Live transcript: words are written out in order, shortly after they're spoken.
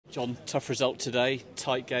John, tough result today,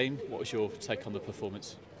 tight game. What was your take on the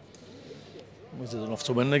performance? We did enough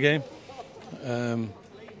to win the game.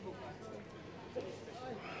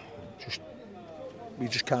 We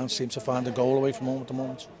just can't seem to find a goal away from home at the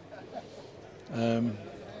moment.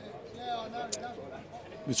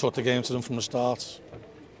 We took the game to them from the start.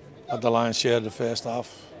 Had the lion's share of the first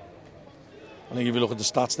half. I think if you look at the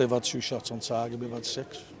stats, they've had 2 shots on target, we've had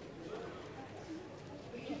 6.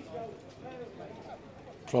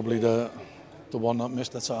 Probably the one that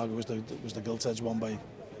missed the target was the gilt edge one by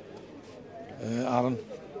Aaron.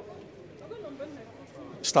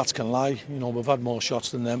 Stats can lie, we've had more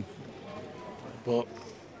shots than them. But,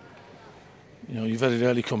 you very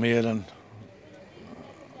rarely come here and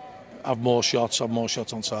have more shots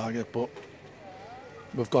on target. But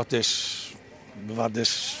we've had this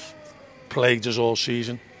plagued us all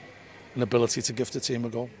season, an ability to give the team a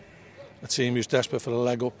goal. A team who's desperate for a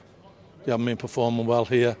leg up. They haven't been performing well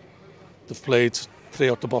here. They've played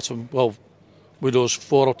 3 out the bottom, well, with us,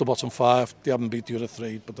 4 out the bottom 5. They haven't beat the other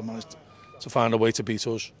 3, but they managed to find a way to beat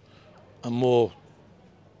us. And more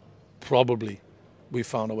probably, we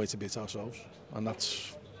found a way to beat ourselves. And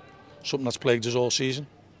that's something that's plagued us all season.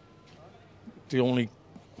 The only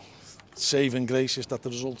saving grace is that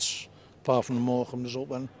the results, apart from the Morecambe result,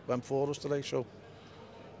 went for us today. So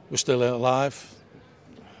we're still alive.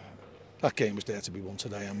 That game was there to be won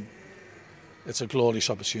today, and it's a glorious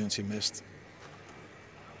opportunity missed.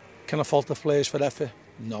 Can I fault the players for effort?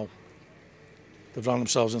 No. They've run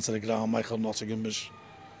themselves into the ground. Michael Nottingham was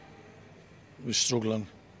struggling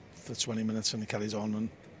for 20 minutes and he carried on,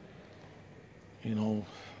 and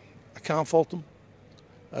I can't fault them.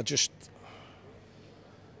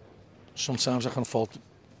 Sometimes I can fault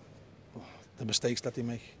the mistakes that they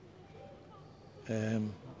make,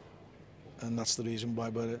 and that's the reason why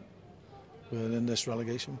we're in this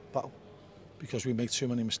relegation battle, because we make too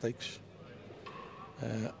many mistakes,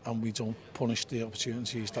 and we don't punish the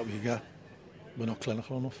opportunities that we get. We're not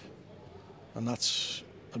clinical enough, and that's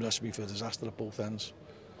a recipe for disaster at both ends.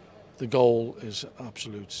 The goal is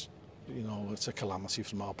absolute, it's a calamity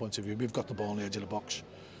from our point of view. We've got the ball on the edge of the box.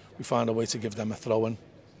 We find a way to give them a throw-in,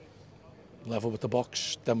 level with the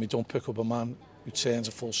box. Then we don't pick up a man who turns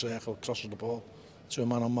a full circle, crosses the ball to a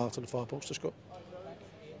man on mark to the far post to score.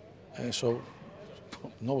 So,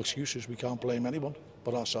 no excuses. We can't blame anyone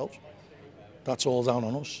but ourselves. That's all down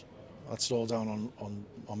on us. That's all down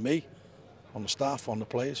on me, on the staff, on the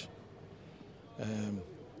players.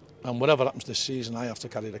 And whatever happens this season, I have to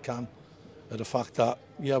carry the can of the fact that,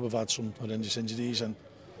 we've had some horrendous injuries, and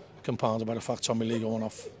compounded by the fact Tommy Lee going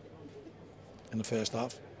off in the first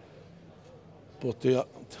half. But the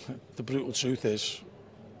brutal truth is,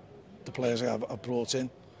 the players I've brought in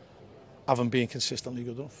haven't been consistently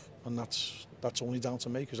good enough, and that's only down to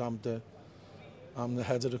me, because I'm the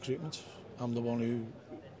head of recruitment. I'm the one who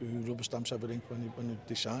rubber stamps everything when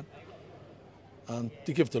they sign. And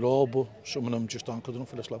they give their all, but some of them just aren't good enough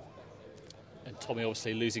for this level. And Tommy,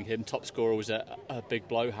 obviously losing him, top scorer, was a big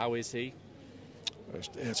blow. How is he?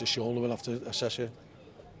 It's a shoulder. We'll have to assess it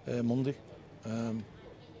Monday.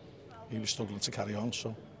 He was struggling to carry on,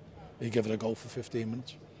 so he gave it a go for 15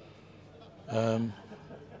 minutes.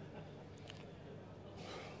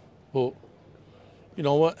 But you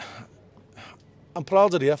know what? I'm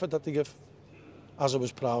proud of the effort that they give, as I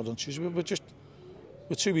was proud on Tuesday.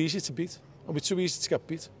 We're too easy to beat. And we're too easy to get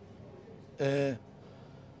beat. I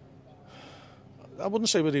wouldn't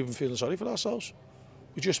say we're even feeling sorry for ourselves.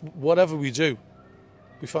 Whatever we do,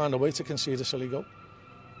 we find a way to concede a silly goal.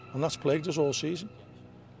 And that's plagued us all season.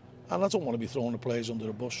 And I don't want to be throwing the players under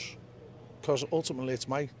a bus, because ultimately it's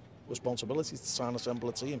my responsibility to try and assemble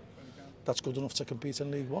a team that's good enough to compete in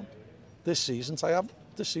League One. This season I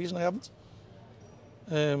haven't.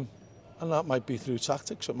 And that might be through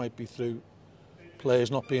tactics, it might be through players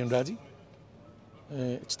not being ready.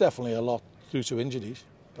 It's definitely a lot due to injuries,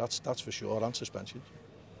 that's for sure, and suspensions.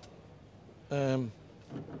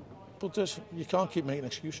 But you can't keep making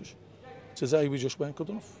excuses. Today we just weren't good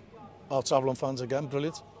enough. Our travelling fans again,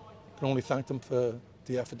 brilliant. Can only thank them for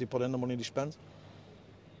the effort they put in, the money they spent.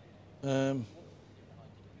 But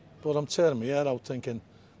I'm tearing my hair out thinking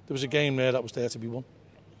there was a game there that was there to be won.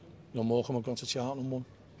 Morecambe had gone to Charlton and won.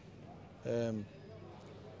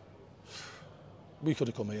 We could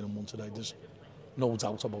have come here and won today. There's no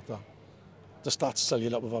doubt about that. The stats tell you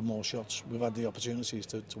that we've had more shots. We've had the opportunities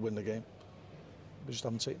to win the game. We just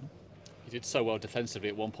haven't taken them. You did so well defensively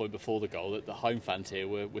at one point before the goal that the home fans here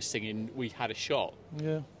were singing, "We had a shot."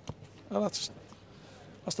 Yeah, well, that's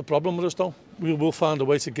the problem with us, though. We will find a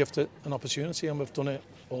way to gift it an opportunity, and we've done it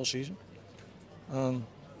all season. And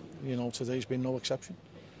today's been no exception.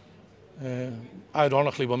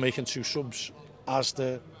 Ironically, we're making 2 subs as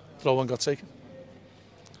the throw-in got taken.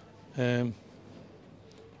 And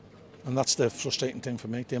that's the frustrating thing for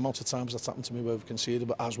me. The amount of times that's happened to me where we've conceded,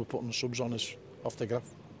 but as we're putting the subs on is off the graph.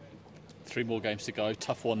 3 more games to go.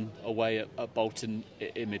 Tough one away at Bolton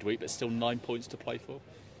in midweek, but still 9 points to play for.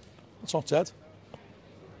 It's not dead.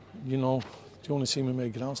 You know, the only team we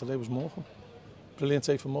made ground today was Morecambe. Brilliant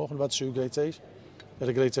day for Morecambe. We've had 2 great days. They had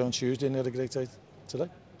a great day on Tuesday and they had a great day today.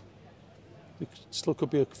 There still could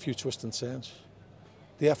be a few twists and turns.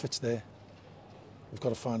 The effort's there. We've got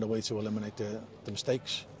to find a way to eliminate the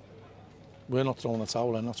mistakes. We're not throwing a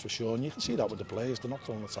towel in, that's for sure. And you can see that with the players. They're not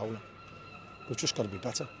throwing a towel in. We've just got to be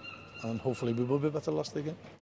better. And hopefully we will be better last weekend.